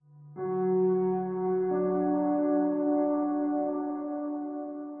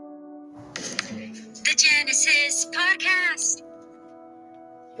Genesis Podcast.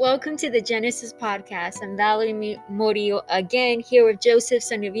 Welcome to the Genesis Podcast. I'm Valerie Morio again, here with Joseph,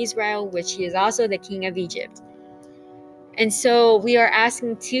 son of Israel, which he is also the king of Egypt. And so we are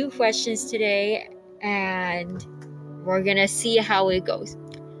asking two questions today, and we're going to see how it goes.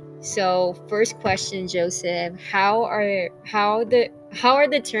 So first question, Joseph, how are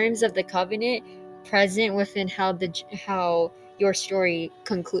the terms of the covenant present within how your story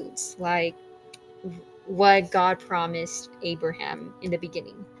concludes? Like what God promised Abraham in the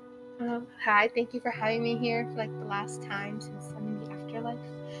beginning. Hi, thank you for having me here for the last time since I'm in the afterlife.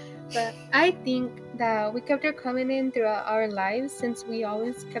 But I think that we kept our covenant throughout our lives since we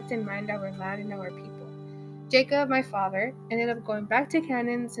always kept in mind our land and our people. Jacob, my father, ended up going back to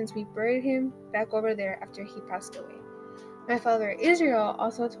Canaan since we buried him back over there after he passed away. My father Israel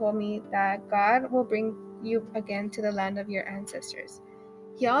also told me that God will bring you again to the land of your ancestors.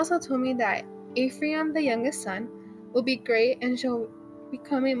 He also told me that Ephraim, the youngest son, will be great and shall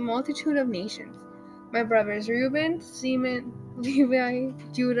become a multitude of nations. My brothers Reuben, Simeon, Levi,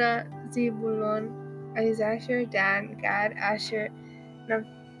 Judah, Zebulun, Issachar, Dan, Gad, Asher,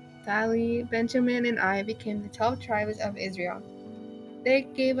 Naphtali, Benjamin, and I became the 12 tribes of Israel. They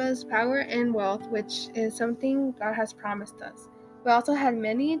gave us power and wealth, which is something God has promised us. We also had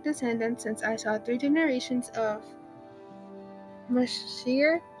many descendants since I saw 3 generations of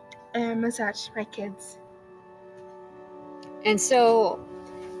Mashir and Masach, my kids. And so,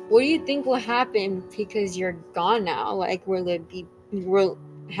 what do you think will happen because you're gone now? Like, will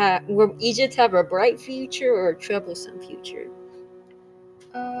Egypt have a bright future or a troublesome future?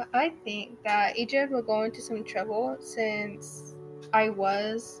 I think that Egypt will go into some trouble since I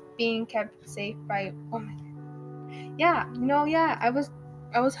was being kept safe by. Oh my God.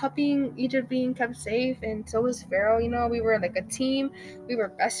 I was helping Egypt being kept safe, and so was Pharaoh. We were like a team. We were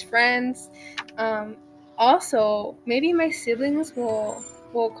best friends. Also, maybe my siblings will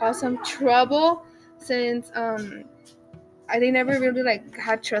cause some trouble since they never really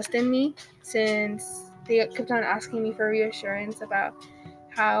had trust in me since they kept on asking me for reassurance about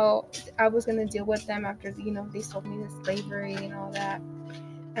how I was gonna deal with them after they sold me to slavery and all that.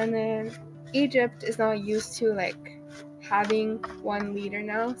 And then Egypt is not used to having one leader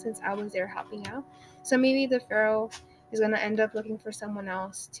now since I was there helping out. So maybe the Pharaoh is gonna end up looking for someone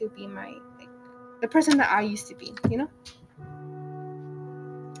else to be my the person that I used to be,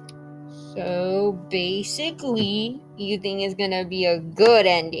 So basically, you think it's gonna be a good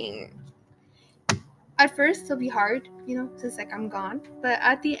ending? At first, it'll be hard, since I'm gone. But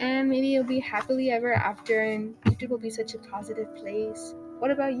at the end, maybe it'll be happily ever after, and Egypt will be such a positive place.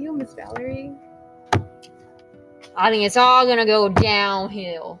 What about you, Miss Valerie? I think it's all gonna go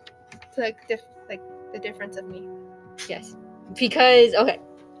downhill. So the difference of me. Yes, because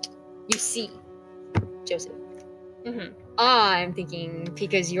you see, Joseph. Mm-hmm. I'm thinking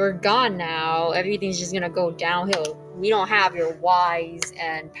because you're gone now, everything's just gonna go downhill. We don't have your wise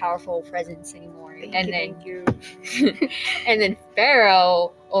and powerful presence anymore. Thank you. And then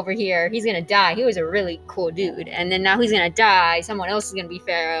Pharaoh over here, he's gonna die. He was a really cool dude, and then now he's gonna die. Someone else is gonna be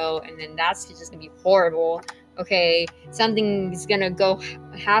Pharaoh, and then that's just gonna be horrible. Okay, something's gonna go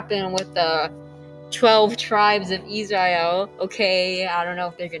happen with the 12 tribes of Israel. Okay, I don't know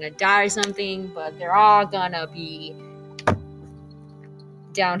if they're gonna die or something, but they're all gonna be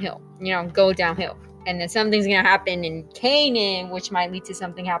downhill, go downhill. And then something's gonna happen in Canaan, which might lead to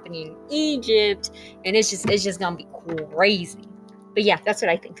something happening in Egypt, and it's just gonna be crazy. But yeah, that's what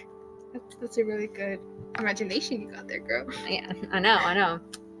I think. That's a really good imagination you got there, girl. Yeah, I know.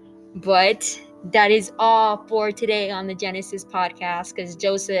 But that is all for today on the Genesis Podcast, because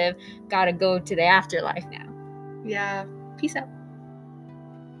Joseph gotta go to the afterlife now. Yeah, peace out.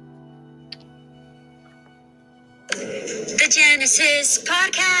 The Genesis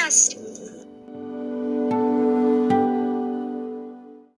Podcast.